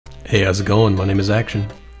Hey, how's it going? My name is Action,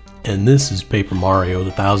 and this is Paper Mario: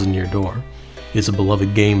 The Thousand-Year Door. It's a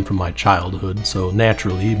beloved game from my childhood, so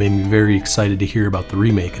naturally it made me very excited to hear about the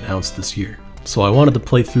remake announced this year. So I wanted to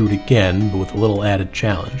play through it again, but with a little added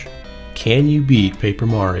challenge. Can you beat Paper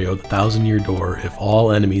Mario: The Thousand-Year Door if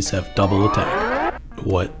all enemies have double attack?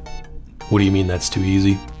 What? What do you mean that's too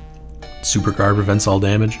easy? Superguard prevents all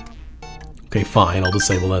damage? Okay, fine, I'll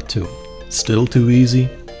disable that too. Still too easy?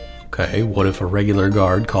 Okay, what if a regular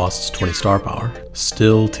guard costs 20 star power?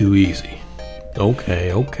 Still too easy.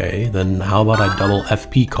 Okay, then how about I double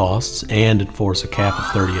FP costs and enforce a cap of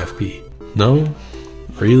 30 FP? No?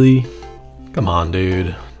 Really? Come on,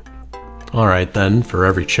 dude. Alright then, for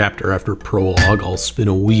every chapter after prologue, I'll spin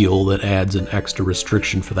a wheel that adds an extra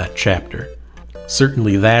restriction for that chapter.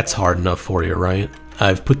 Certainly that's hard enough for you, right?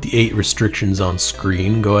 I've put the 8 restrictions on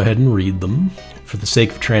screen, go ahead and read them. For the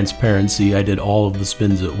sake of transparency, I did all of the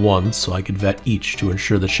spins at once so I could vet each to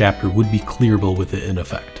ensure the chapter would be clearable with it in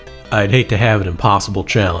effect. I'd hate to have an impossible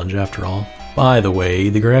challenge after all. By the way,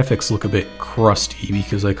 the graphics look a bit crusty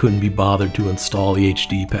because I couldn't be bothered to install the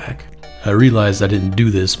HD pack. I realized I didn't do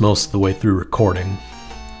this most of the way through recording.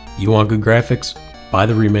 You want good graphics? Buy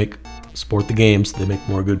the remake. Support the game so they make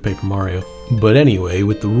more good Paper Mario. But anyway,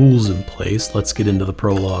 with the rules in place, let's get into the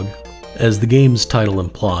prologue. As the game's title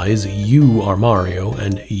implies, you are Mario,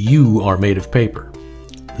 and you are made of paper.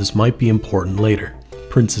 This might be important later.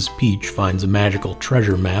 Princess Peach finds a magical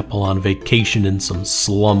treasure map while on vacation in some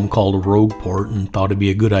slum called Rogueport and thought it'd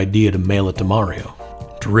be a good idea to mail it to Mario.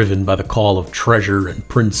 Driven by the call of treasure and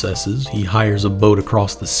princesses, he hires a boat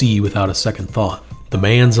across the sea without a second thought. The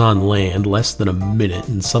man's on land less than a minute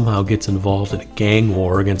and somehow gets involved in a gang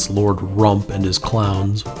war against Lord Rump and his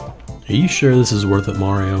clowns. Are you sure this is worth it,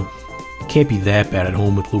 Mario? Can't be that bad at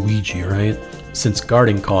home with Luigi, right? Since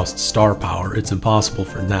guarding costs star power, it's impossible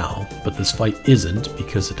for now, but this fight isn't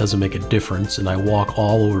because it doesn't make a difference and I walk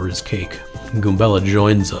all over his cake. Goombella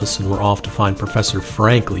joins us and we're off to find Professor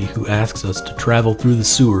Frankly, who asks us to travel through the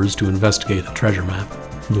sewers to investigate the treasure map.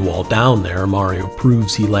 And while down there, Mario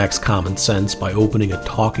proves he lacks common sense by opening a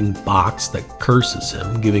talking box that curses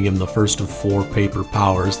him, giving him the first of 4 paper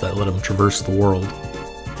powers that let him traverse the world.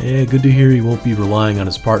 Yeah, good to hear he won't be relying on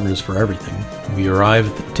his partners for everything. We arrive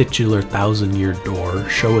at the titular Thousand-Year Door,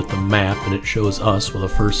 show it the map, and it shows us where the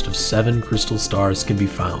first of 7 crystal stars can be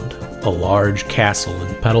found. A large castle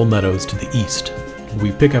in Petal Meadows to the east.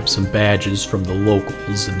 We pick up some badges from the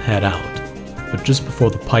locals and head out. But just before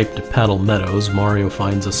the pipe to Petal Meadows, Mario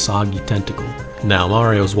finds a soggy tentacle. Now,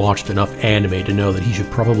 Mario's watched enough anime to know that he should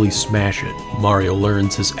probably smash it. Mario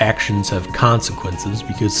learns his actions have consequences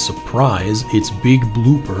because, surprise, it's Big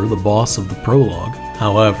Blooper, the boss of the prologue.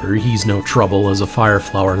 However, he's no trouble as a fire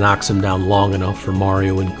flower knocks him down long enough for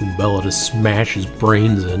Mario and Goombella to smash his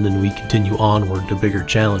brains in, and we continue onward to bigger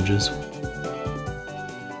challenges.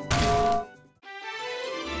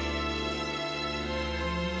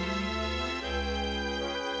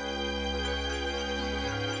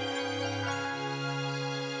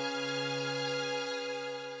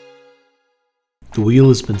 The wheel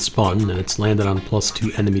has been spun and it's landed on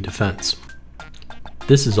 +2 enemy defense.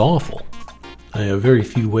 This is awful. I have very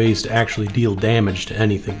few ways to actually deal damage to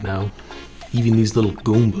anything now. Even these little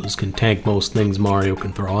Goombas can tank most things Mario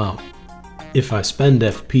can throw out. If I spend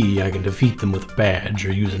FP, I can defeat them with a badge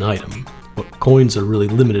or use an item, but coins are really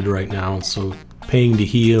limited right now, so paying to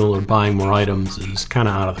heal or buying more items is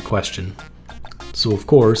kinda out of the question. So of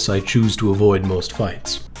course, I choose to avoid most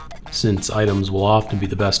fights. Since items will often be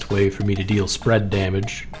the best way for me to deal spread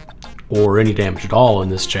damage, or any damage at all in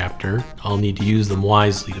this chapter, I'll need to use them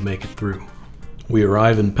wisely to make it through. We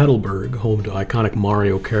arrive in Petalburg, home to iconic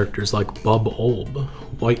Mario characters like Bub Olb,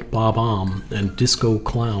 White Bob-omb, and Disco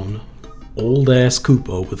Clown. Old-ass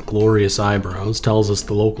Koopa with glorious eyebrows tells us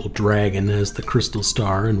the local dragon has the crystal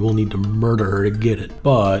star and we'll need to murder her to get it,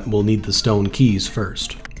 but we'll need the stone keys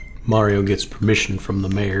first. Mario gets permission from the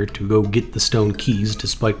mayor to go get the stone keys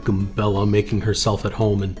despite Goombella making herself at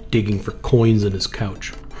home and digging for coins in his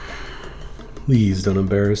couch. Please don't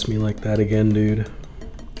embarrass me like that again, dude.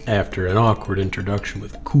 After an awkward introduction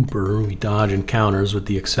with Cooper, we dodge encounters with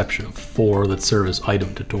the exception of 4 that serve as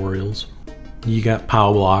item tutorials. You got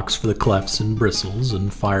POW blocks for the clefts and bristles,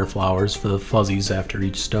 and fire flowers for the fuzzies after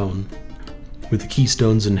each stone. With the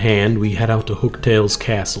keystones in hand, we head out to Hooktail's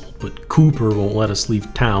castle, but Cooper won't let us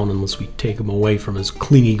leave town unless we take him away from his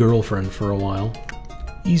clingy girlfriend for a while.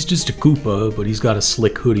 He's just a Koopa, but he's got a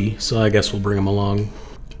slick hoodie, so I guess we'll bring him along.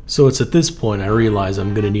 So it's at this point I realize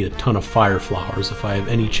I'm gonna need a ton of fire flowers if I have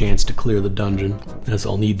any chance to clear the dungeon, as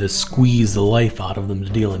I'll need to squeeze the life out of them to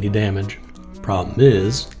deal any damage. Problem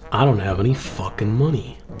is, I don't have any fucking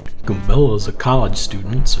money. Gumbella's a college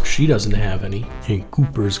student, so she doesn't have any, and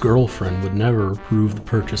Cooper's girlfriend would never approve the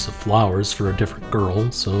purchase of flowers for a different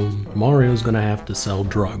girl, so Mario's gonna have to sell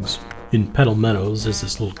drugs. In Petal Meadows, there's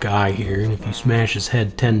this little guy here, and if you smash his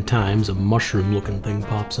head 10 times, a mushroom-looking thing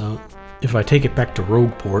pops out. If I take it back to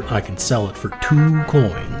Rogueport, I can sell it for 2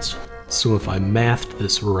 coins. So if I mathed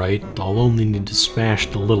this right, I'll only need to smash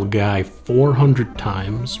the little guy 400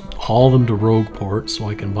 times, haul them to Rogueport so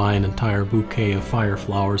I can buy an entire bouquet of fire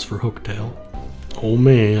flowers for Hooktail. Oh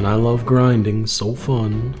man, I love grinding, so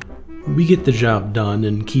fun. We get the job done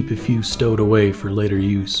and keep a few stowed away for later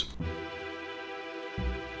use.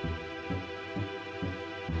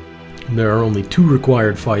 There are only 2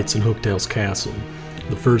 required fights in Hooktail's castle.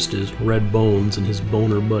 The first is Red Bones and his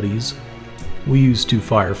boner buddies. We used 2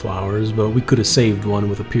 fire flowers, but we could have saved one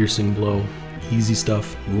with a piercing blow. Easy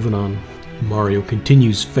stuff, moving on. Mario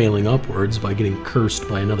continues failing upwards by getting cursed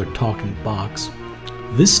by another talking box.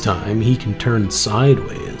 This time he can turn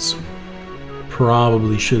sideways.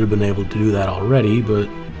 Probably should have been able to do that already, but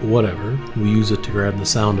whatever. We use it to grab the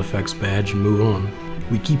sound effects badge and move on.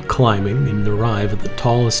 We keep climbing and arrive at the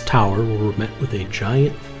tallest tower where we're met with a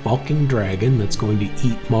giant fucking dragon that's going to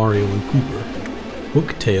eat Mario and Cooper.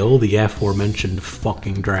 Hooktail, the aforementioned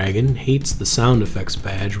fucking dragon, hates the sound effects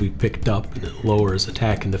badge we picked up, and it lowers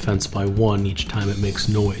attack and defense by 1 each time it makes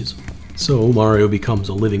noise. So Mario becomes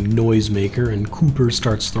a living noisemaker and Cooper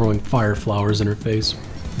starts throwing fire flowers in her face.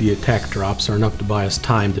 The attack drops are enough to buy us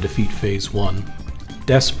time to defeat phase 1.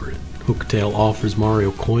 Desperate, Hooktail offers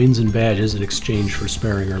Mario coins and badges in exchange for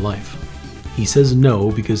sparing her life. He says no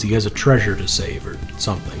because he has a treasure to save or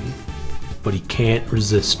something. But he can't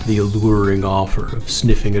resist the alluring offer of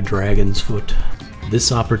sniffing a dragon's foot.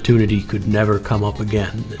 This opportunity could never come up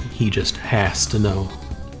again, and he just has to know.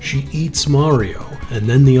 She eats Mario, and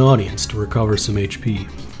then the audience to recover some HP.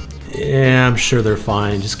 Yeah, I'm sure they're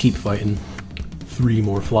fine, just keep fighting. 3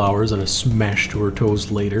 more flowers and a smash to her toes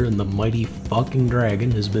later, and the mighty fucking dragon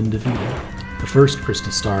has been defeated. The first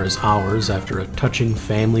crystal star is ours after a touching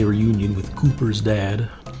family reunion with Cooper's dad.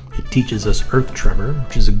 It teaches us Earth Tremor,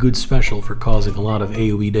 which is a good special for causing a lot of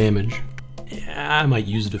AoE damage. Yeah, I might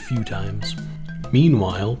use it a few times.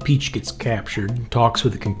 Meanwhile, Peach gets captured, talks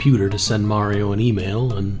with the computer to send Mario an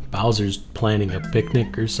email, and Bowser's planning a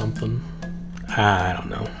picnic or something. I don't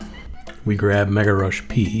know. We grab Mega Rush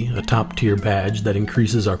P, a top tier badge that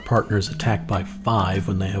increases our partner's attack by 5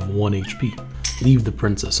 when they have 1 HP. Leave the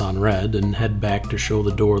princess on red and head back to show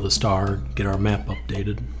the door of the star, get our map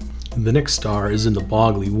updated. The next star is in the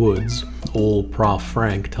Boggly Woods. Old Prof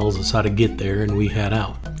Frank tells us how to get there and we head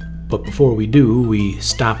out. But before we do, we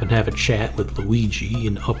stop and have a chat with Luigi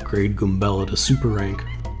and upgrade Gumbella to Super Rank.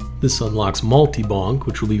 This unlocks Multi-Bonk,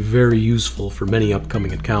 which will be very useful for many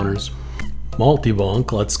upcoming encounters.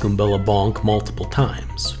 Multi-Bonk lets Gumbella bonk multiple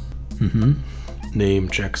times. Name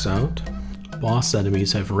checks out. Boss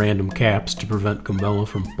enemies have random caps to prevent Gumbella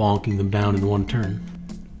from bonking them down in 1 turn.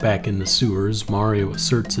 Back in the sewers, Mario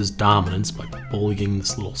asserts his dominance by bullying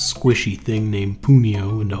this little squishy thing named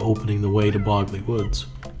Punio into opening the way to Boggly Woods.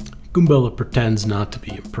 Gumbella pretends not to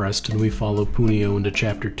be impressed and we follow Punio into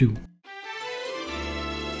Chapter 2.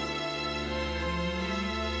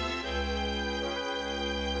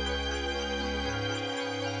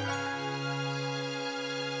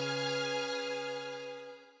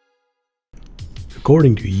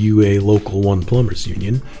 According to UA Local 1 Plumbers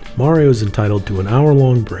Union, Mario is entitled to an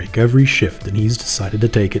hour-long break every shift and he's decided to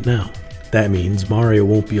take it now. That means Mario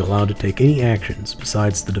won't be allowed to take any actions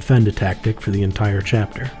besides the defend tactic for the entire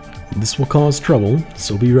chapter. This will cause trouble,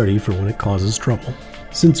 so be ready for when it causes trouble.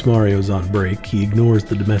 Since Mario's on break, he ignores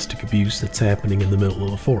the domestic abuse that's happening in the middle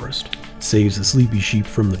of the forest, saves the sleepy sheep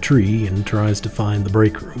from the tree, and tries to find the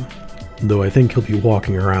break room. Though I think he'll be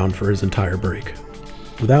walking around for his entire break.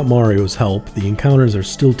 Without Mario's help, the encounters are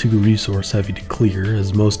still too resource heavy to clear,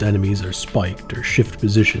 as most enemies are spiked or shift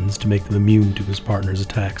positions to make them immune to his partner's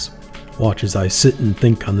attacks. Watch as I sit and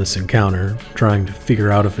think on this encounter, trying to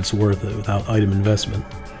figure out if it's worth it without item investment.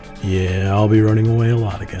 Yeah, I'll be running away a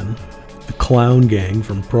lot again. The clown gang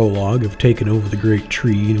from Prologue have taken over the Great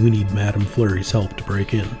Tree and we need Madame Flurry's help to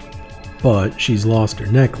break in. But she's lost her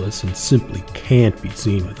necklace and simply can't be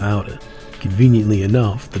seen without it. Conveniently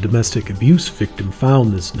enough, the domestic abuse victim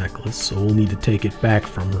found this necklace, so we'll need to take it back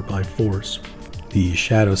from her by force. The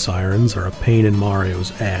Shadow Sirens are a pain in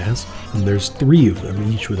Mario's ass, and there's 3 of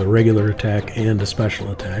them, each with a regular attack and a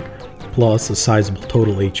special attack, plus a sizable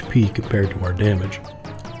total HP compared to our damage.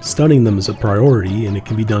 Stunning them is a priority, and it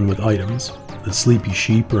can be done with items. The Sleepy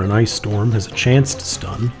Sheep or an Ice Storm has a chance to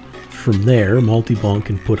stun. From there, Multi-Bonk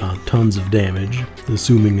can put on tons of damage,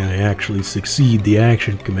 assuming I actually succeed the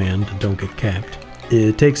action command and don't get capped.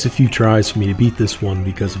 It takes a few tries for me to beat this one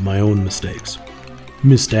because of my own mistakes.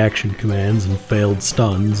 Missed action commands and failed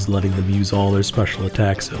stuns, letting them use all their special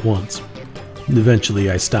attacks at once. Eventually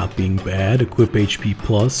I stop being bad, equip HP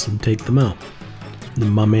plus, and take them out. And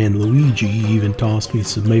my man Luigi even tossed me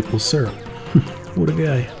some maple syrup. What a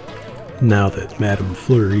guy. Now that Madame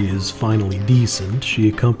Flurry is finally decent, she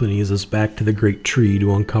accompanies us back to the Great Tree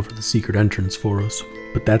to uncover the secret entrance for us.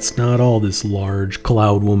 But that's not all this large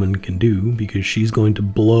cloud woman can do, because she's going to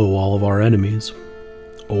blow all of our enemies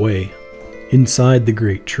away. Inside the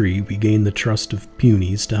Great Tree, we gain the trust of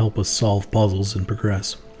Punies to help us solve puzzles and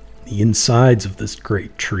progress. The insides of this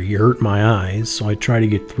Great Tree hurt my eyes, so I try to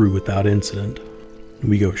get through without incident.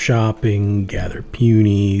 We go shopping, gather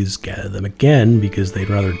Punies, gather them again because they'd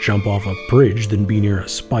rather jump off a bridge than be near a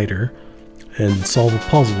spider, and solve a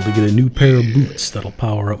puzzle to get a new pair of boots that'll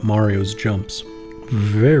power up Mario's jumps.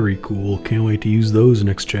 Very cool, can't wait to use those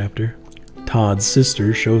next chapter. Todd's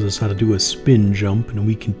sister shows us how to do a spin jump, and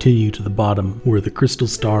we continue to the bottom where the crystal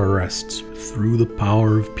star rests. Through the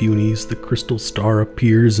power of Punies, the crystal star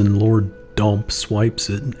appears and Lord Dump swipes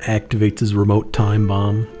it and activates his remote time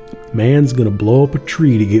bomb. Man's gonna blow up a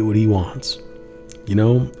tree to get what he wants. You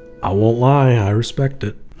know, I won't lie, I respect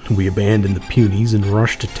it. We abandon the Punies and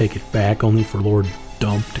rush to take it back, only for Lord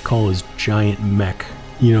Dump to call his giant mech.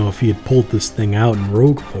 You know, if he had pulled this thing out in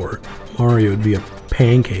Rogueport, Mario would be a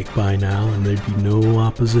pancake by now and there'd be no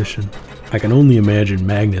opposition. I can only imagine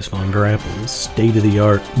Magnus von Grapple's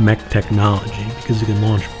state-of-the-art mech technology because he can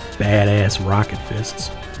launch badass rocket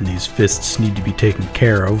fists. And these fists need to be taken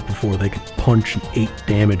care of before they can punch an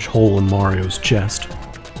 8-damage hole in Mario's chest.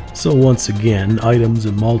 So once again, items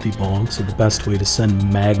and multi-bonks are the best way to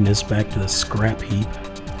send Magnus back to the scrap heap.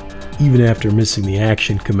 Even after missing the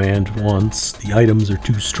action command once, the items are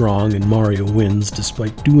too strong and Mario wins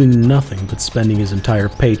despite doing nothing but spending his entire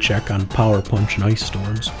paycheck on Power Punch and Ice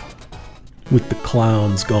Storms. With the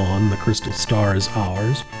clowns gone, the crystal star is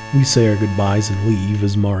ours. We say our goodbyes and leave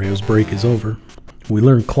as Mario's break is over. We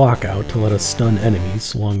learn Clock Out to let us stun enemies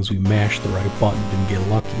so long as we mash the right button and get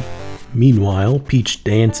lucky. Meanwhile, Peach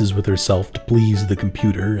dances with herself to please the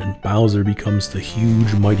computer, and Bowser becomes the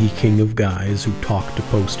huge mighty king of guys who talk to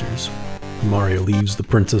posters. Mario leaves the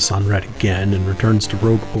princess on red again and returns to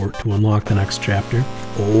Rogueport to unlock the next chapter.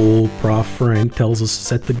 Old Prof Frank tells us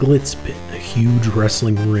it's at the Glitz Pit, a huge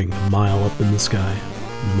wrestling ring a mile up in the sky.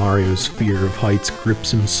 Mario's fear of heights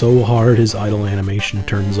grips him so hard his idle animation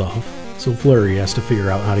turns off. So Flurry has to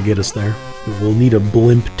figure out how to get us there. We'll need a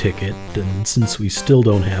blimp ticket, and since we still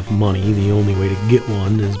don't have money, the only way to get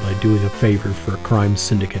one is by doing a favor for a crime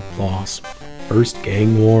syndicate boss. First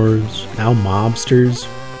gang wars, now mobsters.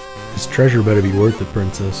 This treasure better be worth it,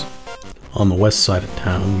 princess. On the west side of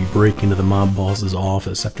town, we break into the mob boss's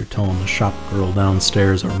office after telling the shop girl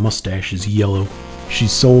downstairs our mustache is yellow.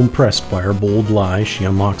 She's so impressed by our bold lie, she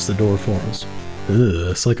unlocks the door for us.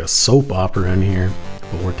 Ugh, it's like a soap opera in here.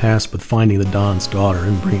 But we're tasked with finding the Don's daughter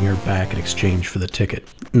and bringing her back in exchange for the ticket.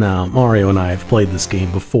 Now, Mario and I have played this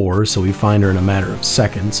game before, so we find her in a matter of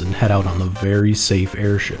seconds and head out on the very safe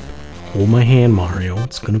airship. Hold my hand, Mario,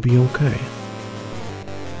 it's gonna be okay.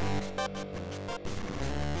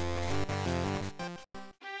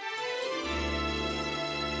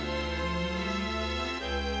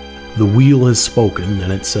 The wheel has spoken,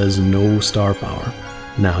 and it says no star power.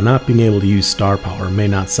 Now, not being able to use star power may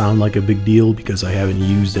not sound like a big deal because I haven't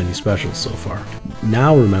used any specials so far.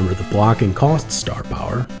 Now remember that blocking costs star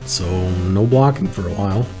power, so no blocking for a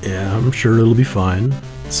while. Yeah, I'm sure it'll be fine.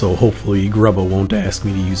 So hopefully Grubba won't ask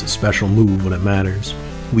me to use a special move when it matters.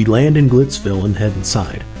 We land in Glitzville and head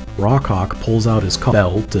inside. Rockhawk pulls out his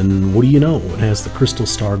belt, and what do you know, it has the crystal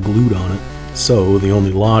star glued on it. So the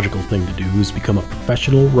only logical thing to do is become a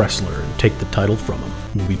professional wrestler and take the title from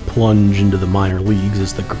him. We plunge into the minor leagues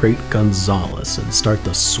as the Great Gonzalez and start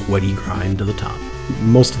the sweaty grind to the top.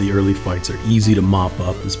 Most of the early fights are easy to mop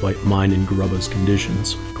up despite mine and Grubba's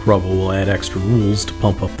conditions. Grubba will add extra rules to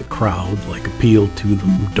pump up the crowd, like appeal to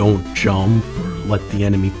them, don't jump, or let the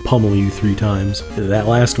enemy pummel you 3 times. That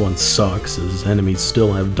last one sucks, as enemies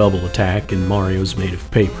still have double attack and Mario's made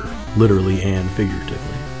of paper, literally and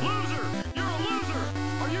figuratively.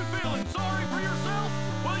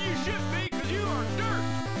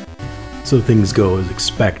 So things go as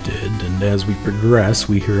expected, and as we progress,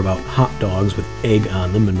 we hear about hot dogs with egg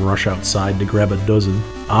on them and rush outside to grab a dozen.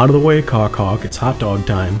 Out of the way, Cockhawk, it's hot dog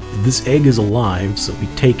time. This egg is alive, so we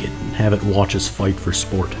take it and have it watch us fight for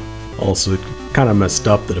sport. Also, it kinda messed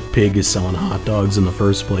up that a pig is selling hot dogs in the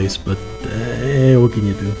first place, but what can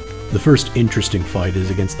you do? The first interesting fight is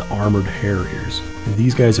against the Armored Harriers.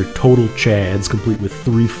 These guys are total chads, complete with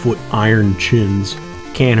 3-foot iron chins.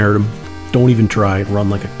 Can't hurt them. Don't even try, run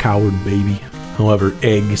like a coward, baby. However,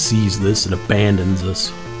 Egg sees this and abandons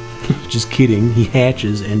us. Just kidding, he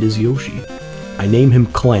hatches and is Yoshi. I name him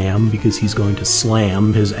Clam because he's going to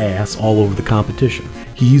slam his ass all over the competition.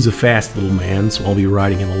 He's a fast little man, so I'll be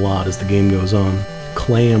riding him a lot as the game goes on.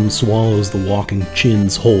 Clam swallows the walking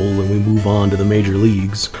chins whole and we move on to the major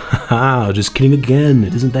leagues. Haha, just kidding again,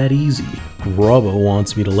 it isn't that easy. Grubba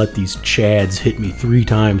wants me to let these chads hit me 3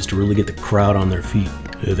 times to really get the crowd on their feet.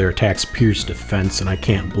 Their attacks pierce defense and I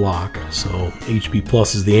can't block, so HP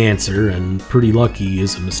plus is the answer and pretty lucky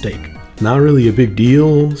is a mistake. Not really a big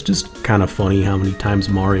deal, it's just kind of funny how many times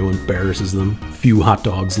Mario embarrasses them. A few hot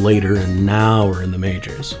dogs later and now we're in the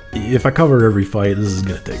majors. If I cover every fight, this is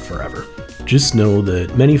gonna take forever. Just know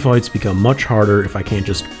that many fights become much harder if I can't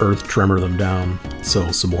just earth tremor them down.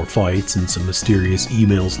 So some more fights and some mysterious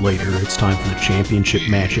emails later, it's time for the championship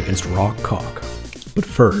match against Rock Cock. But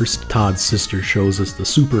first, Todd's sister shows us the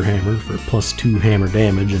super hammer for +2 hammer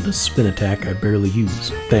damage and a spin attack I barely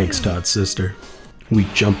use. Thanks, Todd's sister. We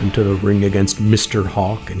jump into the ring against Mr.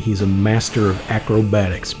 Hawk, and he's a master of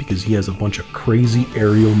acrobatics because he has a bunch of crazy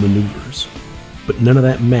aerial maneuvers. But none of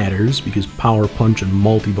that matters because Power Punch and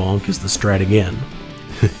Multi-Bonk is the strat again.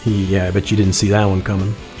 Yeah, I bet you didn't see that one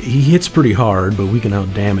coming. He hits pretty hard, but we can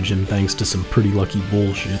outdamage him thanks to some pretty lucky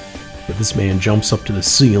bullshit. But this man jumps up to the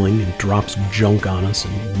ceiling and drops junk on us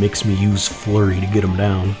and makes me use Flurry to get him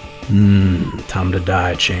down. Time to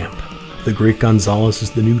die, champ. The Great Gonzalez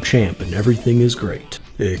is the new champ and everything is great.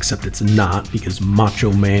 Except it's not because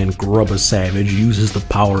Macho Man Grubba Savage uses the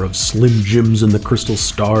power of Slim Jims and the Crystal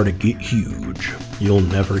Star to get huge. You'll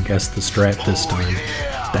never guess the strat this time.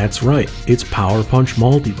 That's right, it's Power Punch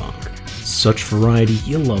Multi-Bonk. Such variety,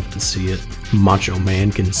 you'll love to see it. Macho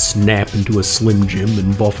Man can snap into a Slim Jim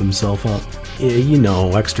and buff himself up. Yeah, you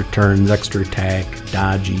know, extra turns, extra attack,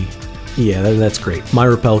 dodgy. Yeah, that's great. My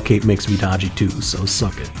Repel Cape makes me dodgy too, so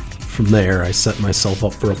suck it. From there, I set myself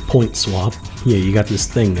up for a point swap. Yeah, you got this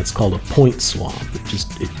thing that's called a point swap.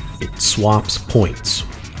 It swaps points.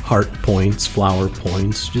 Heart points, flower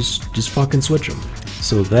points, just fucking switch them.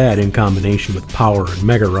 So that, in combination with power and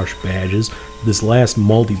Mega Rush badges, this last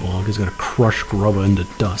Multi-Bonk is gonna crush Grubba into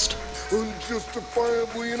dust.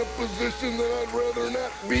 Unjustifiably in a position that I'd rather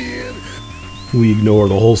not be in. We ignore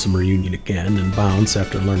the wholesome reunion again and bounce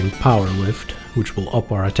after learning Power Lift, which will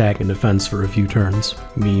up our attack and defense for a few turns.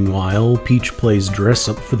 Meanwhile, Peach plays dress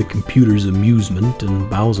up for the computer's amusement and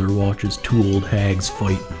Bowser watches 2 old hags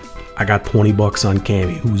fight. I got 20 bucks on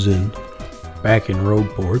Cammy, who's in? Back in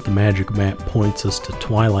Rogueport, the magic map points us to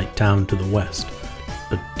Twilight Town to the west.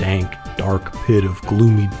 A dank, dark pit of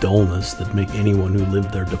gloomy dullness that make anyone who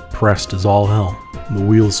lived there depressed as all hell. The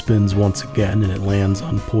wheel spins once again and it lands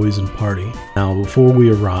on Poison Party. Now, before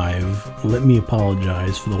we arrive, let me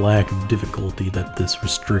apologize for the lack of difficulty that this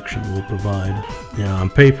restriction will provide. Now, on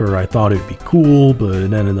paper, I thought it'd be cool, but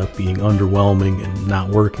it ended up being underwhelming and not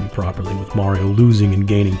working properly with Mario losing and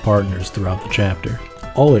gaining partners throughout the chapter.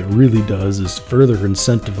 All it really does is further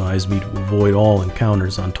incentivize me to avoid all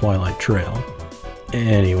encounters on Twilight Trail.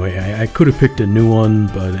 Anyway, I could have picked a new one,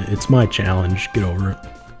 but it's my challenge, get over it.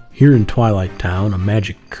 Here in Twilight Town, a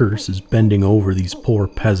magic curse is bending over these poor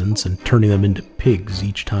peasants and turning them into pigs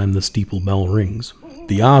each time the steeple bell rings.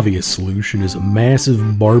 The obvious solution is a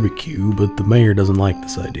massive barbecue, but the mayor doesn't like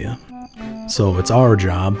this idea. So it's our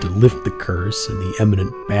job to lift the curse, and the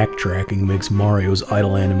eminent backtracking makes Mario's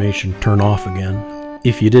idle animation turn off again.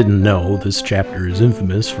 If you didn't know, this chapter is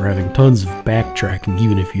infamous for having tons of backtracking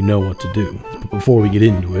even if you know what to do. But before we get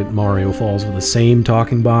into it, Mario falls for the same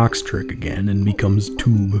talking box trick again and becomes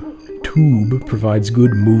Tube. Tube provides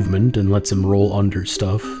good movement and lets him roll under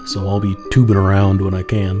stuff, so I'll be tubing around when I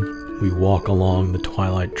can. We walk along the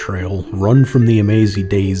Twilight Trail, run from the Amazy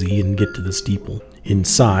Daisy, and get to the steeple.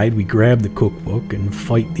 Inside, we grab the cookbook and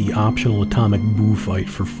fight the optional atomic boo fight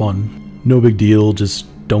for fun. No big deal, just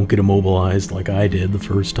don't get immobilized like I did the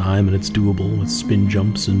first time, and it's doable with spin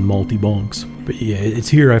jumps and multi-bonks. But yeah, it's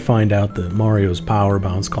here I find out that Mario's power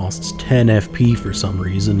bounce costs 10 FP for some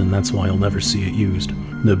reason, and that's why you'll never see it used.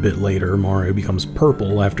 A bit later, Mario becomes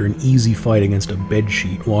purple after an easy fight against a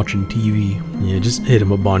bedsheet watching TV. Yeah, just hit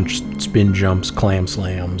him a bunch, spin jumps, clam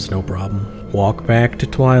slams, no problem. Walk back to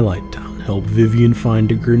Twilight Town, help Vivian find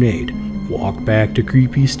a grenade. Walk back to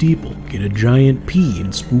Creepy Steeple, get a giant pea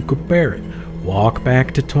and spook a parrot. Walk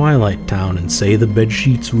back to Twilight Town and say the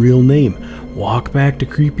bedsheet's real name. Walk back to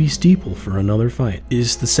Creepy Steeple for another fight.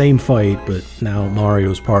 It's the same fight, but now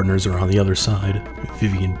Mario's partners are on the other side.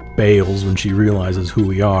 Vivian bails when she realizes who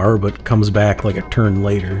we are, but comes back like a turn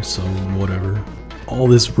later, so whatever. All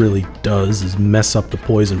this really does is mess up the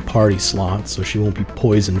Poison Party slot, so she won't be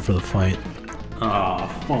poisoned for the fight. Ah,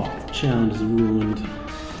 fuck. Challenge is ruined.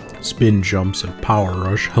 Spin jumps and power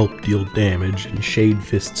rush help deal damage, and Shade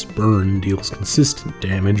Fist's burn deals consistent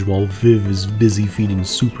damage while Viv is busy feeding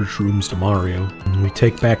super shrooms to Mario. We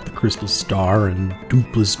take back the crystal star, and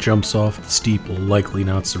Dupless jumps off the steeple, likely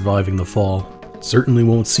not surviving the fall. Certainly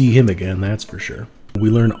won't see him again, that's for sure. We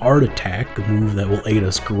learn Art Attack, a move that will aid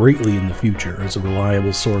us greatly in the future as a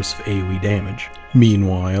reliable source of AoE damage.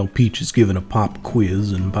 Meanwhile, Peach is given a pop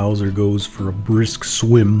quiz, and Bowser goes for a brisk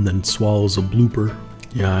swim, then swallows a blooper.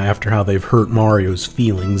 Yeah, after how they've hurt Mario's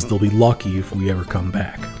feelings, they'll be lucky if we ever come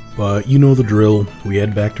back. But you know the drill. We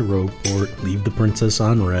head back to Rogueport, leave the princess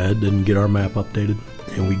on red, and get our map updated.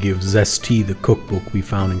 And we give Zesty the cookbook we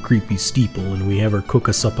found in Creepy Steeple, and we have her cook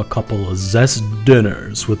us up a couple of Zest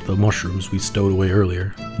dinners with the mushrooms we stowed away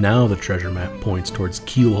earlier. Now the treasure map points towards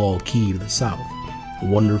Keelhaul Key to the south. A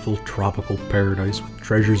wonderful tropical paradise with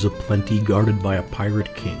treasures aplenty guarded by a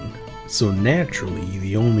pirate king. So naturally,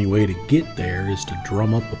 the only way to get there is to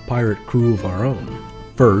drum up a pirate crew of our own.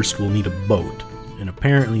 First, we'll need a boat, and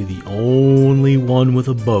apparently the only one with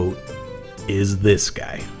a boat is this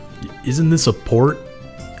guy. Isn't this a port?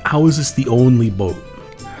 How is this the only boat?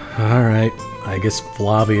 Alright, I guess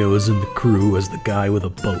Flavio is in the crew as the guy with a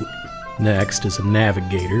boat. Next is a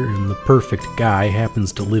navigator, and the perfect guy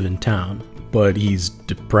happens to live in town. But he's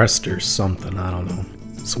depressed or something, I don't know.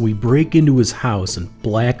 So we break into his house and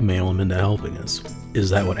blackmail him into helping us. Is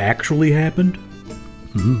that what actually happened?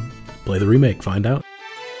 Play the remake, find out.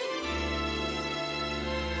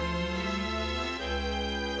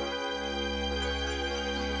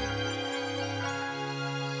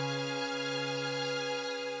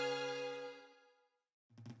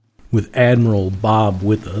 With Admiral Bob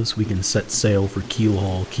with us, we can set sail for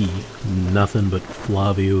Keelhaul Key. Nothing but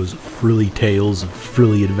Flavio's frilly tales of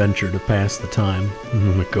frilly adventure to pass the time. Oh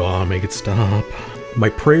my god, make it stop. My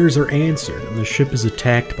prayers are answered, and the ship is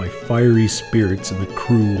attacked by fiery spirits and the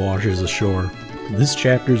crew washes ashore. This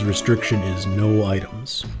chapter's restriction is no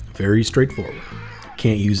items. Very straightforward.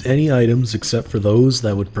 Can't use any items except for those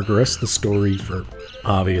that would progress the story for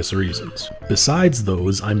obvious reasons. Besides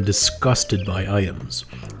those, I'm disgusted by items.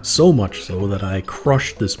 So much so that I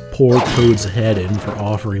crushed this poor toad's head in for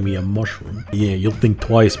offering me a mushroom. Yeah, you'll think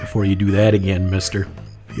twice before you do that again, mister.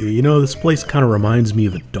 You know, this place kind of reminds me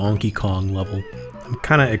of a Donkey Kong level. I'm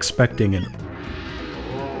kind of expecting to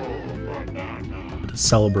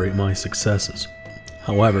celebrate my successes.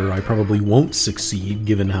 However, I probably won't succeed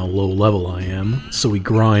given how low level I am, so we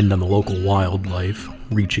grind on the local wildlife,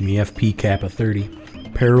 reaching the FP cap of 30.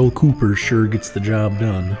 Peril Cooper sure gets the job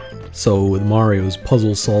done. So with Mario's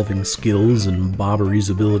puzzle-solving skills and Bobbery's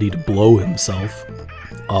ability to blow himself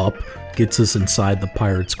up, gets us inside the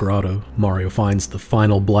Pirate's Grotto. Mario finds the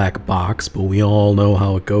final black box, but we all know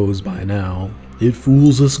how it goes by now. It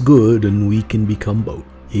fools us good and we can become boat.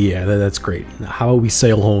 Yeah, that's great. How about we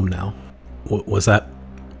sail home now? What was that?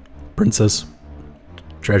 Princess?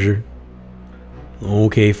 Treasure?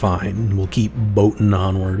 Okay, fine. We'll keep boating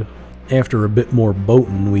onward. After a bit more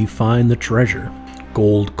boating, we find the treasure.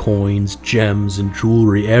 Gold coins, gems, and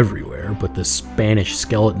jewelry everywhere, but the Spanish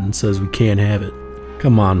skeleton says we can't have it.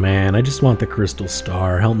 Come on, man, I just want the crystal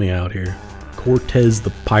star. Help me out here. Cortez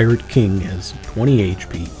the Pirate King has 20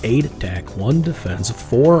 HP, 8 attack, 1 defense,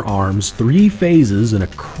 4 arms, 3 phases, and a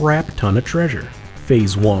crap ton of treasure.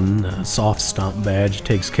 Phase 1, a soft stomp badge,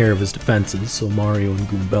 takes care of his defenses, so Mario and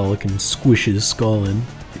Goombella can squish his skull in.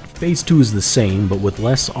 Phase 2 is the same, but with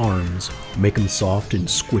less arms. Make him soft and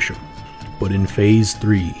squish him. But in Phase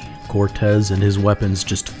 3, Cortez and his weapons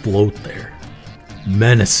just float there.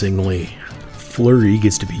 Menacingly. Flurry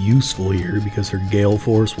gets to be useful here because her Gale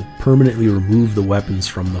Force will permanently remove the weapons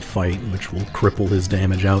from the fight, which will cripple his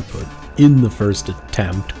damage output. In the first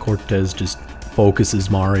attempt, Cortez just focuses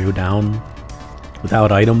Mario down.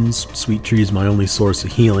 Without items, Sweet Tree is my only source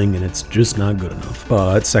of healing, and it's just not good enough.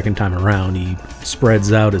 But second time around, he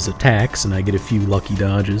spreads out his attacks, and I get a few lucky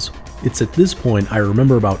dodges. It's at this point I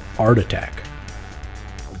remember about Art Attack.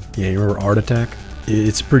 Yeah, you remember Art Attack?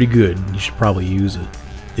 It's pretty good, you should probably use it.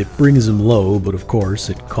 It brings him low, but of course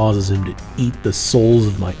it causes him to eat the souls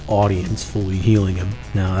of my audience, fully healing him.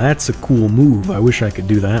 Now that's a cool move, I wish I could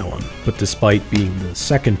do that one. But despite being the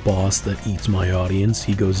second boss that eats my audience,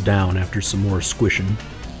 he goes down after some more squishing.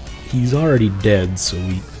 He's already dead, so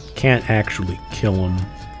we can't actually kill him.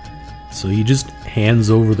 So he just hands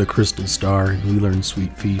over the crystal star and we learn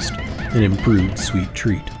Sweet Feast, an improved Sweet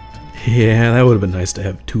Treat. Yeah, that would have been nice to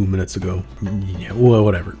have 2 minutes ago. Yeah, well,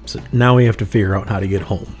 whatever. So now we have to figure out how to get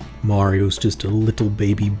home. Mario's just a little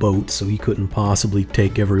baby boat, so he couldn't possibly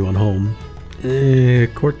take everyone home.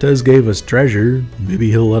 Cortez gave us treasure. Maybe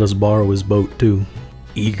he'll let us borrow his boat too.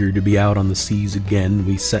 Eager to be out on the seas again,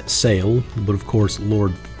 we set sail, but of course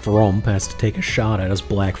Lord Frump has to take a shot at us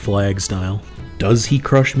Black Flag style. Does he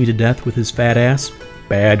crush me to death with his fat ass?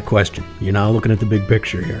 Bad question. You're not looking at the big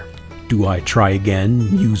picture here. Do I try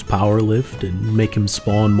again, use power lift, and make him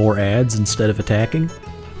spawn more ads instead of attacking?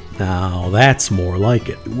 Now that's more like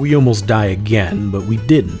it. We almost die again, but we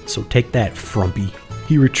didn't, so take that, Frumpy.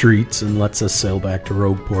 He retreats and lets us sail back to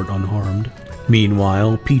Rogueport unharmed.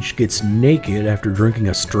 Meanwhile, Peach gets naked after drinking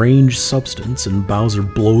a strange substance and Bowser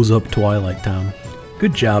blows up Twilight Town.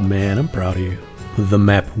 Good job, man, I'm proud of you. The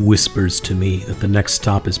map whispers to me that the next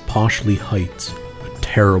stop is Poshley Heights, a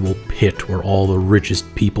terrible pit where all the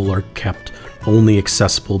richest people are kept, only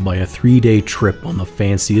accessible by a 3-day trip on the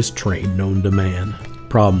fanciest train known to man.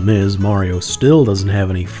 Problem is, Mario still doesn't have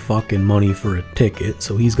any fucking money for a ticket,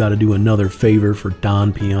 so he's got to do another favor for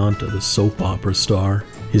Don Pianta, the soap opera star.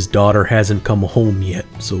 His daughter hasn't come home yet,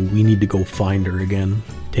 so we need to go find her again.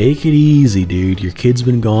 Take it easy, dude. Your kid's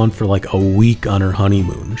been gone for like a week on her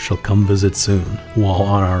honeymoon. She'll come visit soon. While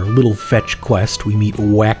on our little fetch quest, we meet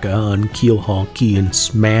Wacka on Keelhaul Key and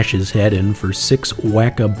smash his head in for 6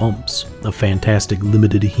 Wacka bumps, a fantastic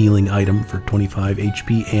limited healing item for 25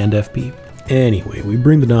 HP and FP. Anyway, we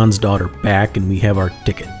bring the Don's daughter back and we have our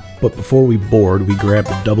ticket. But before we board, we grab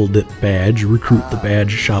the double dip badge, recruit the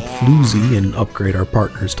badge shop Floozy, and upgrade our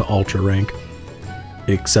partners to ultra rank.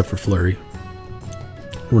 Except for Flurry.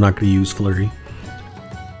 We're not going to use Flurry.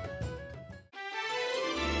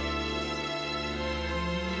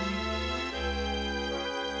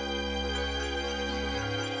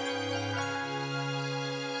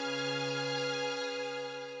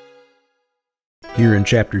 Here in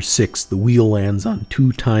Chapter 6, the wheel lands on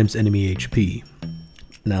 2 times enemy HP.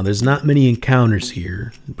 Now, there's not many encounters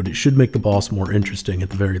here, but it should make the boss more interesting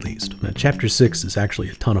at the very least. Now, Chapter 6 is actually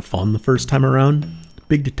a ton of fun the first time around.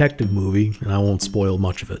 Big detective movie, and I won't spoil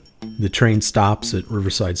much of it. The train stops at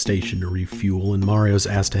Riverside Station to refuel, and Mario's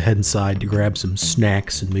asked to head inside to grab some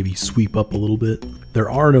snacks and maybe sweep up a little bit.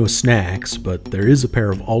 There are no snacks, but there is a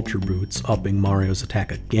pair of Ultra Boots upping Mario's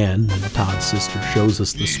attack again, and Todd's sister shows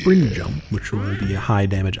us the Spring Jump, which will be a high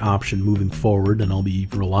damage option moving forward, and I'll be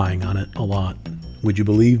relying on it a lot. Would you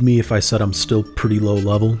believe me if I said I'm still pretty low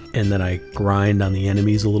level, and then I grind on the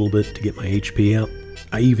enemies a little bit to get my HP up?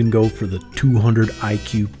 I even go for the 200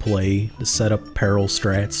 IQ play to set up peril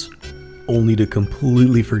strats, only to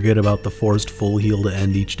completely forget about the forced full heal to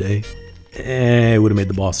end each day. It would have made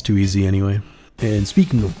the boss too easy anyway. And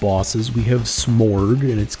speaking of bosses, we have Smorg,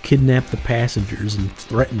 and it's kidnapped the passengers and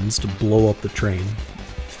threatens to blow up the train.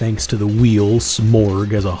 Thanks to the wheel,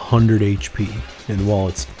 Smorg has 100 HP, and while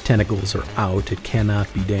its tentacles are out, it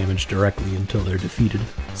cannot be damaged directly until they're defeated.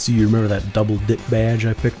 So you remember that double dip badge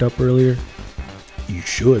I picked up earlier? You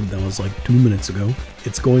should, that was like 2 minutes ago.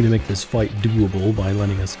 It's going to make this fight doable by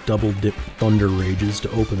letting us double dip Thunder Rages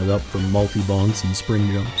to open it up for multi-bonks and spring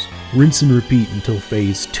jumps. Rinse and repeat until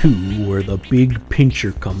phase 2, where the big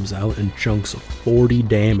pincher comes out and chunks 40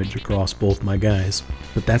 damage across both my guys.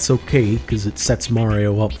 But that's okay, because it sets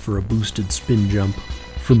Mario up for a boosted spin jump.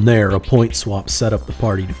 From there, a point swap set up the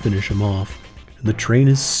party to finish him off. The train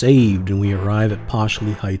is saved and we arrive at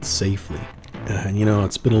Poshley Heights safely. And you know,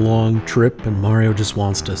 it's been a long trip and Mario just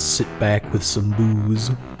wants to sit back with some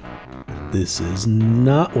booze. This is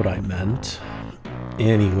not what I meant.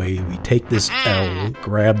 Anyway, we take this L,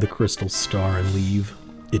 grab the crystal star, and leave.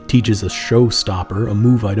 It teaches us Showstopper, a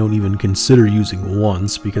move I don't even consider using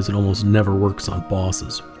once because it almost never works on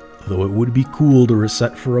bosses. Though it would be cool to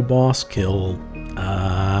reset for a boss kill,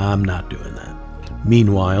 I'm not doing that.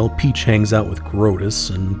 Meanwhile, Peach hangs out with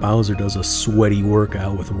Grotus, and Bowser does a sweaty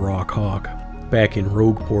workout with Rock Hawk. Back in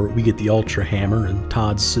Rogueport, we get the Ultra Hammer, and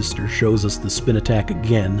Todd's sister shows us the spin attack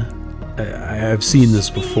again. I've seen this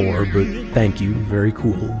before, but thank you, very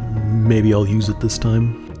cool. Maybe I'll use it this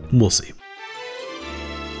time. We'll see.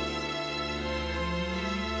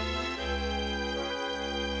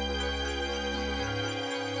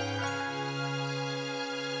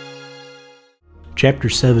 Chapter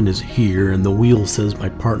 7 is here, and the wheel says my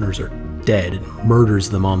partners are dead and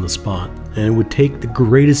murders them on the spot, and it would take the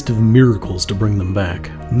greatest of miracles to bring them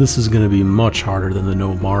back. And this is going to be much harder than the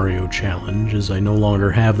No Mario challenge, as I no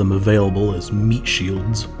longer have them available as meat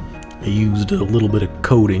shields. I used a little bit of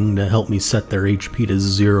coding to help me set their HP to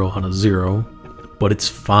 0 on a 0, but it's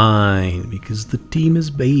fine because the team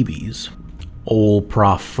is babies. Old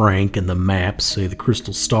Prof Frank and the maps say the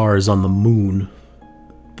crystal star is on the moon.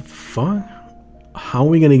 The fuck? How are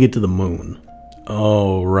we gonna get to the moon?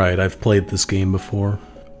 Oh right, I've played this game before.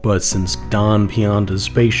 But since Don Pianta's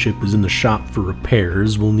spaceship is in the shop for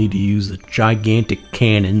repairs, we'll need to use the gigantic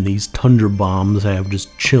cannon these Tundra bombs have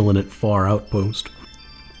just chilling at Far Outpost.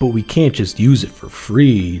 But we can't just use it for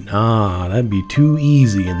free. Nah, that'd be too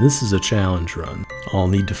easy, and this is a challenge run. I'll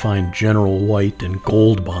need to find General White and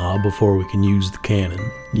Gold Bob before we can use the cannon.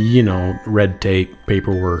 You know, red tape,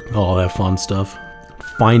 paperwork, all that fun stuff.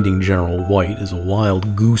 Finding General White is a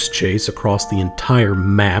wild goose chase across the entire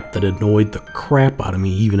map that annoyed the crap out of me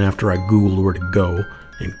even after I googled where to go.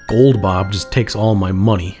 And Gold Bob just takes all my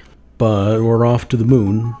money. But we're off to the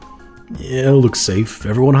moon. Yeah, it looks safe.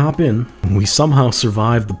 Everyone hop in. We somehow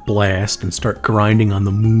survive the blast and start grinding on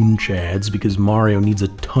the moon chads because Mario needs a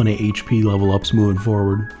ton of HP level ups moving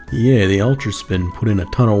forward. Yeah, the Ultra Spin put in a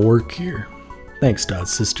ton of work here. Thanks, Dot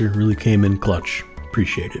Sister. Really came in clutch.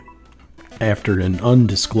 Appreciate it. After an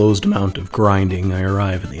undisclosed amount of grinding, I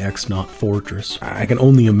arrive at the X-Naut Fortress. I can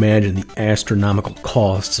only imagine the astronomical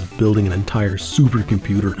costs of building an entire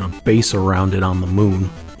supercomputer and a base around it on the moon.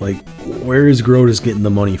 Like, where is Grotus getting the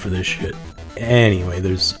money for this shit? Anyway,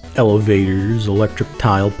 there's elevators, electric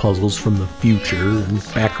tile puzzles from the future, and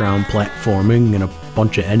background platforming, and a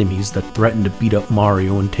bunch of enemies that threaten to beat up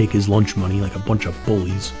Mario and take his lunch money like a bunch of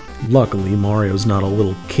bullies. Luckily, Mario's not a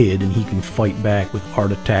little kid and he can fight back with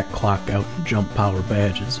Art Attack, Clock Out, and Jump Power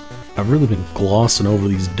badges. I've really been glossing over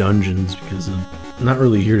these dungeons because I'm not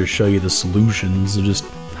really here to show you the solutions, just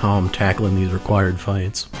how I'm tackling these required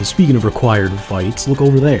fights. Speaking of required fights, look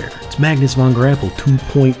over there. It's Magnus von Grapple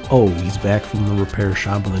 2.0. He's back from the repair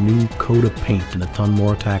shop with a new coat of paint and a ton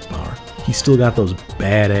more attack power. He's still got those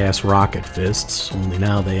badass rocket fists, only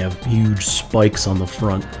now they have huge spikes on the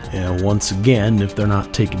front. And once again, if they're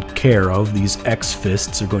not taken care of, these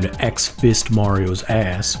X-Fists are going to X-Fist Mario's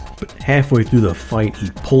ass. But halfway through the fight,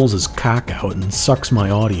 he pulls his cock out and sucks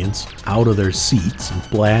my audience out of their seats and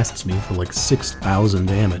blasts me for like 6,000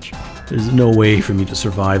 damage. There's no way for me to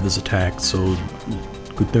survive this attack, so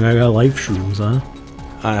good thing I got life shrooms, huh?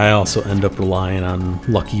 I also end up relying on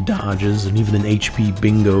lucky dodges and even an HP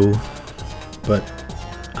bingo. But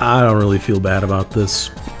I don't really feel bad about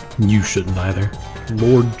this. You shouldn't either.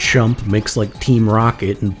 Lord Chump makes like Team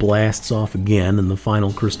Rocket and blasts off again, and the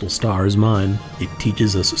final crystal star is mine. It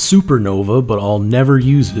teaches us supernova, but I'll never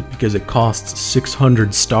use it because it costs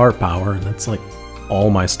 600 star power, and that's like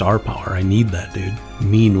all my star power. I need that, dude.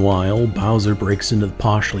 Meanwhile, Bowser breaks into the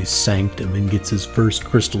Poshly Sanctum and gets his first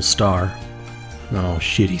crystal star. Oh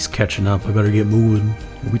shit, he's catching up. I better get moving.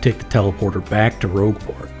 We take the teleporter back to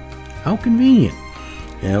Rogueport. How convenient.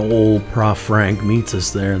 And old Prof Frank meets us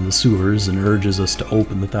there in the sewers and urges us to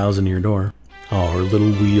open the 1,000-year door. Our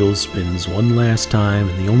little wheel spins one last time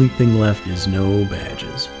and the only thing left is no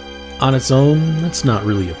badges. On its own, that's not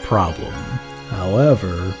really a problem.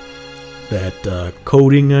 However, that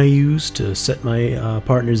coding I used to set my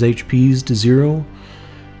partner's HPs to 0,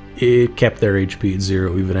 it kept their HP at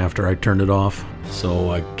 0 even after I turned it off. So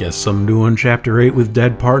I guess I'm doing Chapter 8 with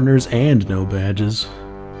dead partners and no badges.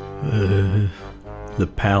 The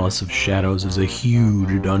Palace of Shadows is a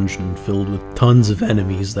huge dungeon filled with tons of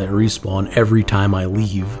enemies that respawn every time I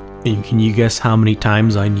leave. And can you guess how many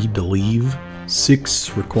times I need to leave?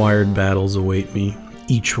 6 required battles await me,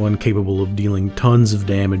 each one capable of dealing tons of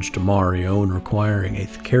damage to Mario and requiring a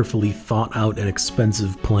carefully thought out and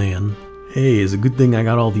expensive plan. Hey, it's a good thing I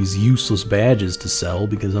got all these useless badges to sell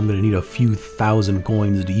because I'm gonna need a few thousand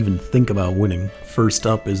coins to even think about winning. First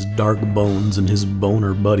up is Dark Bones and his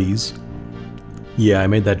boner buddies. Yeah, I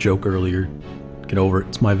made that joke earlier. Get over it,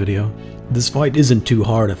 it's my video. This fight isn't too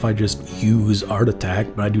hard if I just use Art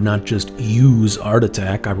Attack, but I do not just use Art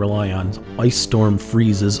Attack, I rely on Ice Storm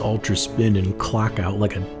Freezes, Ultra Spin, and Clock Out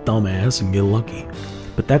like a dumbass and get lucky.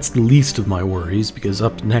 But that's the least of my worries, because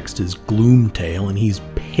up next is Gloomtail, and he's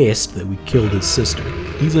pissed that we killed his sister.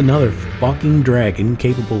 He's another fucking dragon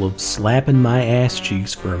capable of slapping my ass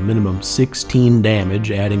cheeks for a minimum 16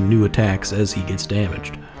 damage, adding new attacks as he gets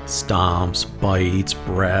damaged. Stomps, bites,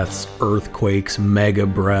 breaths, earthquakes, mega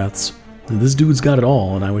breaths. This dude's got it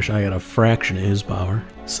all, and I wish I had a fraction of his power.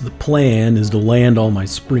 So the plan is to land all my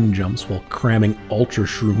spring jumps while cramming Ultra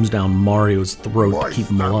Shrooms down Mario's throat to keep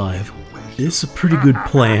him alive. It's a pretty good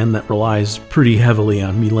plan that relies pretty heavily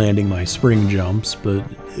on me landing my spring jumps, but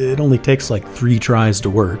it only takes like 3 tries to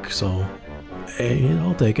work, so hey,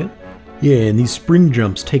 I'll take it. Yeah, and these spring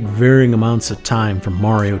jumps take varying amounts of time for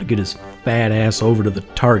Mario to get his fat ass over to the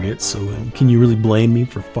target, so can you really blame me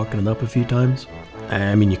for fucking it up a few times?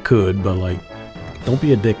 I mean, you could, but like, don't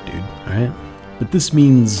be a dick, dude, alright? But this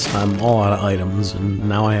means I'm all out of items, and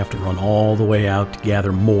now I have to run all the way out to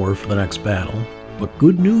gather more for the next battle. But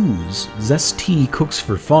good news, Zest Tea cooks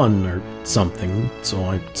for fun or something, so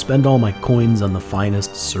I spend all my coins on the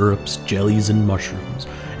finest syrups, jellies, and mushrooms,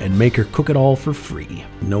 and make her cook it all for free.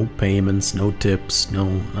 No payments, no tips, no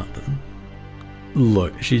nothing.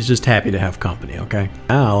 Look, she's just happy to have company, okay?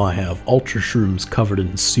 Now I have Ultra Shrooms covered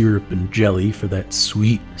in syrup and jelly for that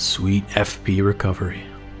sweet, sweet FP recovery.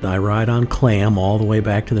 I ride on Clam all the way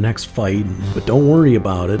back to the next fight, but don't worry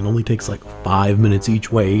about it. It only takes like 5 minutes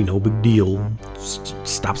each way, no big deal.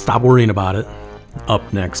 Stop worrying about it.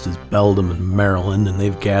 Up next is Beldam and Marilyn, and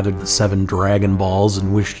they've gathered the 7 Dragon Balls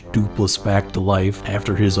and wished Dupless back to life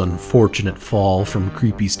after his unfortunate fall from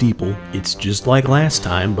Creepy Steeple. It's just like last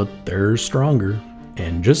time, but they're stronger.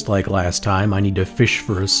 And just like last time, I need to fish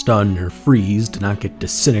for a stun or freeze to not get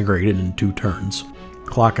disintegrated in 2 turns.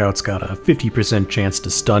 Clockout's got a 50% chance to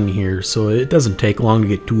stun here, so it doesn't take long to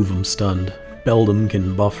get 2 of them stunned. Beldam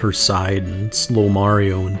can buff her side and slow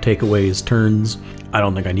Mario and take away his turns. I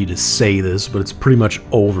don't think I need to say this, but it's pretty much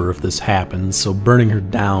over if this happens, so burning her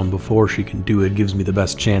down before she can do it gives me the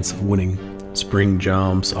best chance of winning. Spring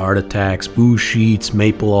jumps, art attacks, boo sheets,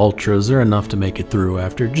 maple ultras are enough to make it through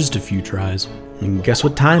after just a few tries. And guess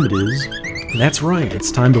what time it is? That's right,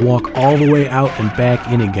 it's time to walk all the way out and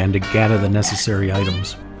back in again to gather the necessary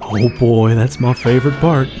items. Oh boy, that's my favorite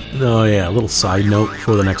part. Oh yeah, a little side note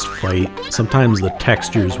before the next fight. Sometimes the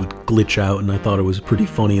textures would glitch out and I thought it was pretty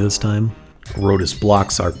funny this time. Rotus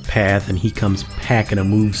blocks our path and he comes packing a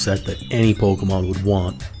moveset that any Pokemon would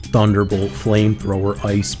want. Thunderbolt, Flamethrower,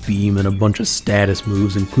 Ice Beam, and a bunch of status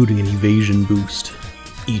moves including an evasion boost.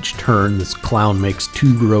 Each turn, this clown makes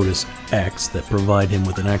 2 Grotus X that provide him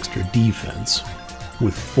with an extra defense.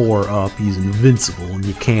 With 4 up, he's invincible and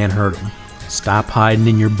you can't hurt him. Stop hiding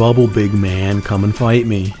in your bubble, big man, come and fight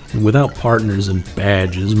me. And without partners and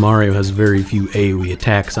badges, Mario has very few AoE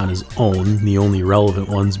attacks on his own, the only relevant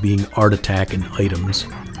ones being Art Attack and items.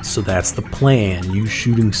 So that's the plan, use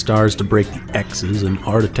shooting stars to break the X's and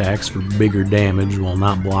art attacks for bigger damage while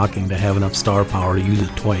not blocking to have enough star power to use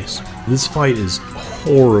it twice. This fight is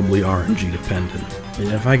horribly RNG dependent.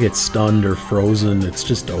 If I get stunned or frozen, it's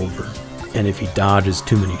just over. And if he dodges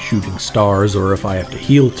too many shooting stars or if I have to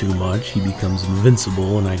heal too much, he becomes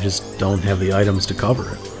invincible and I just don't have the items to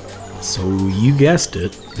cover it. So you guessed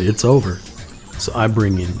it, it's over. So I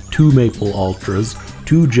bring in 2 Maple Ultras,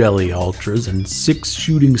 2 Jelly Ultras, and 6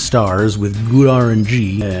 Shooting Stars with good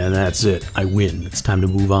RNG, and that's it. I win. It's time to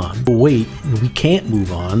move on. But wait, we can't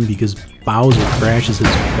move on because Bowser crashes his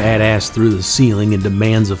fat ass through the ceiling and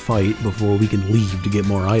demands a fight before we can leave to get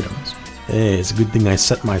more items. Hey, it's a good thing I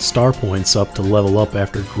set my star points up to level up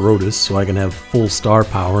after Grotus so I can have full star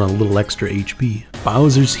power and a little extra HP.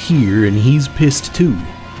 Bowser's here and he's pissed too.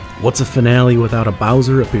 What's a finale without a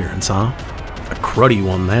Bowser appearance, huh? A cruddy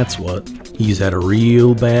one, that's what. He's had a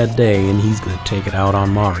real bad day and he's gonna take it out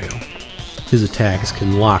on Mario. His attacks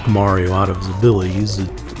can lock Mario out of his abilities.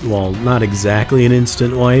 While not exactly an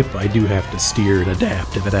instant wipe, I do have to steer and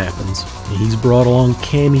adapt if it happens. He's brought along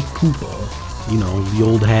Cammy Koopa, you know, the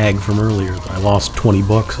old hag from earlier that I lost 20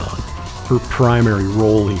 bucks on. Her primary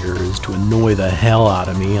role here is to annoy the hell out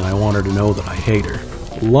of me and I want her to know that I hate her.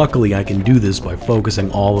 Luckily, I can do this by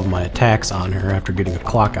focusing all of my attacks on her after getting a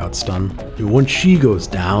clockout stun. And once she goes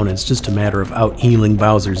down, it's just a matter of out-healing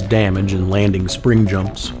Bowser's damage and landing spring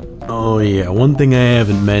jumps. Oh yeah, one thing I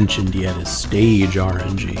haven't mentioned yet is stage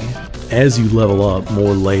RNG. As you level up,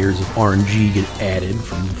 more layers of RNG get added,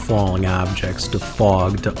 from falling objects to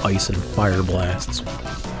fog to ice and fire blasts.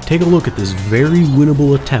 Take a look at this very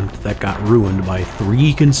winnable attempt that got ruined by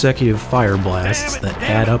 3 consecutive fire blasts that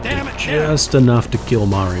add up to just enough to kill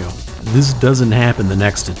Mario. This doesn't happen the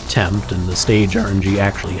next attempt, and the stage RNG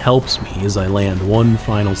actually helps me as I land one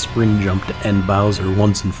final spring jump to end Bowser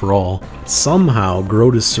once and for all. Somehow,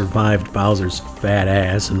 Grotus survived Bowser's fat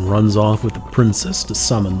ass and runs off with the princess to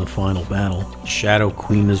summon the final battle. Shadow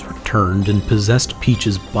Queen has returned and possessed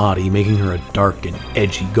Peach's body, making her a dark and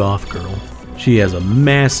edgy goth girl. She has a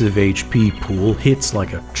massive HP pool, hits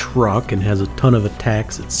like a truck, and has a ton of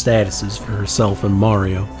attacks and statuses for herself and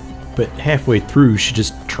Mario. But halfway through, she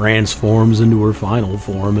just transforms into her final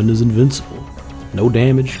form and is invincible. No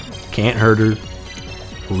damage, can't hurt her.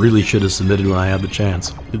 Really should have submitted when I had the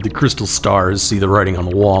chance. The Crystal Stars see the writing on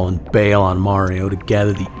the wall and bail on Mario to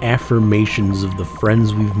gather the affirmations of the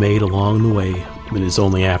friends we've made along the way. It is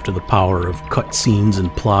only after the power of cutscenes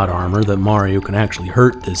and plot armor that Mario can actually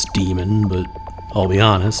hurt this demon, but I'll be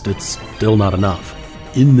honest, it's still not enough.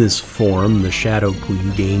 In this form, the Shadow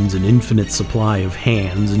Queen gains an infinite supply of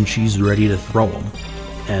hands and she's ready to throw them.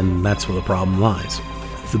 And that's where the problem lies.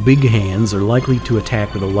 The big hands are likely to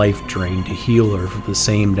attack with a life drain to heal her for the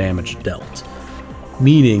same damage dealt,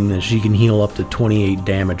 meaning that she can heal up to 28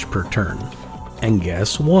 damage per turn. And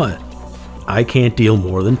guess what? I can't deal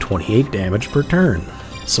more than 28 damage per turn.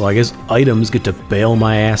 So I guess items get to bail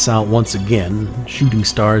my ass out once again. Shooting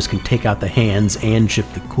Stars can take out the hands and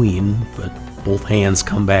chip the queen, but Both hands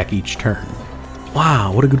come back each turn.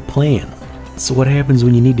 Wow, what a good plan. So what happens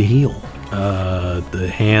when you need to heal?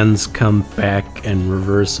 The hands come back and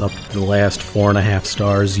reverse up to the last 4.5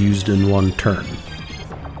 stars used in one turn.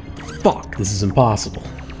 Fuck, this is impossible.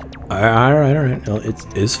 Alright. No,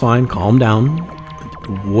 it's fine, calm down.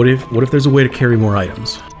 What if there's a way to carry more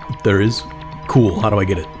items? There is? Cool, how do I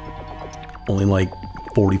get it? Only like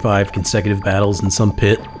 45 consecutive battles in some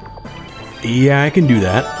pit? Yeah, I can do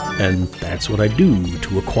that. And that's what I do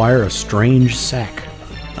to acquire a strange sack.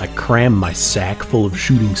 I cram my sack full of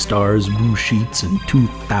shooting stars, blue sheets, and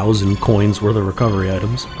 2,000 coins worth of recovery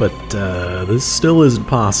items. But this still isn't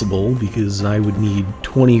possible because I would need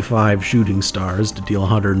 25 shooting stars to deal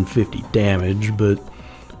 150 damage, but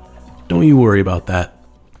don't you worry about that.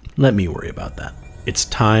 Let me worry about that. It's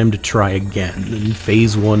time to try again, and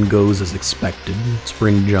phase 1 goes as expected.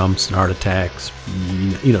 Spring jumps and art attacks,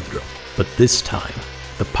 you know the drill. But this time,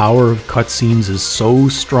 the power of cutscenes is so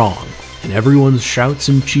strong, and everyone's shouts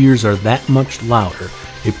and cheers are that much louder,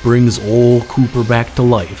 it brings old Cooper back to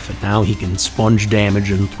life, and now he can sponge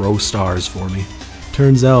damage and throw stars for me.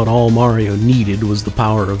 Turns out all Mario needed was the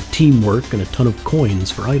power of teamwork and a ton of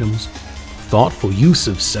coins for items. Thoughtful use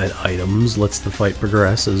of said items lets the fight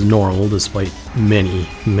progress as normal despite many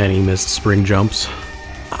missed spring jumps.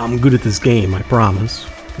 I'm good at this game, I promise.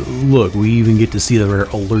 Look, we even get to see the rare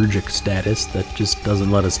allergic status that just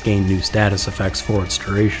doesn't let us gain new status effects for its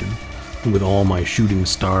duration. With all my shooting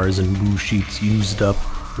stars and blue sheets used up,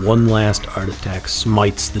 one last art attack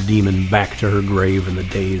smites the demon back to her grave and the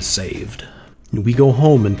day is saved. We go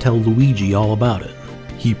home and tell Luigi all about it.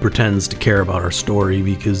 He pretends to care about our story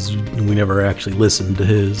because we never actually listened to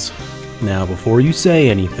his. Now, before you say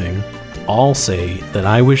anything, I'll say that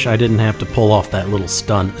I wish I didn't have to pull off that little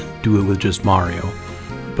stunt and do it with just Mario.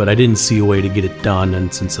 But I didn't see a way to get it done,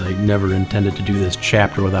 and since I never intended to do this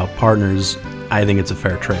chapter without partners, I think it's a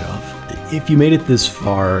fair trade-off. If you made it this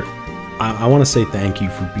far, I want to say thank you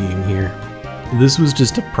for being here. This was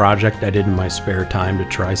just a project I did in my spare time to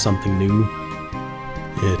try something new.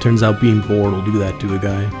 Yeah, it turns out being bored will do that to a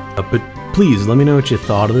guy. But please, let me know what you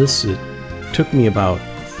thought of this. It took me about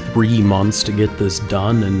 3 months to get this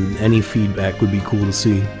done, and any feedback would be cool to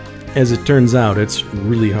see. As it turns out, it's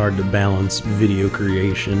really hard to balance video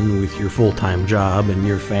creation with your full-time job and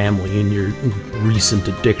your family and your recent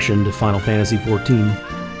addiction to Final Fantasy XIV.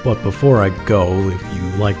 But before I go, if you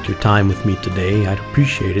liked your time with me today, I'd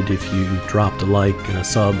appreciate it if you dropped a like and a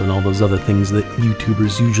sub and all those other things that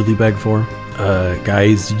YouTubers usually beg for.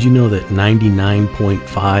 Guys, did you know that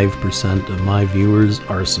 99.5% of my viewers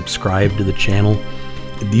are subscribed to the channel?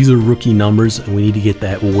 These are rookie numbers, and we need to get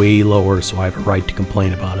that way lower so I have a right to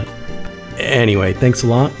complain about it. Anyway, thanks a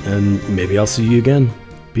lot, and maybe I'll see you again.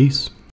 Peace.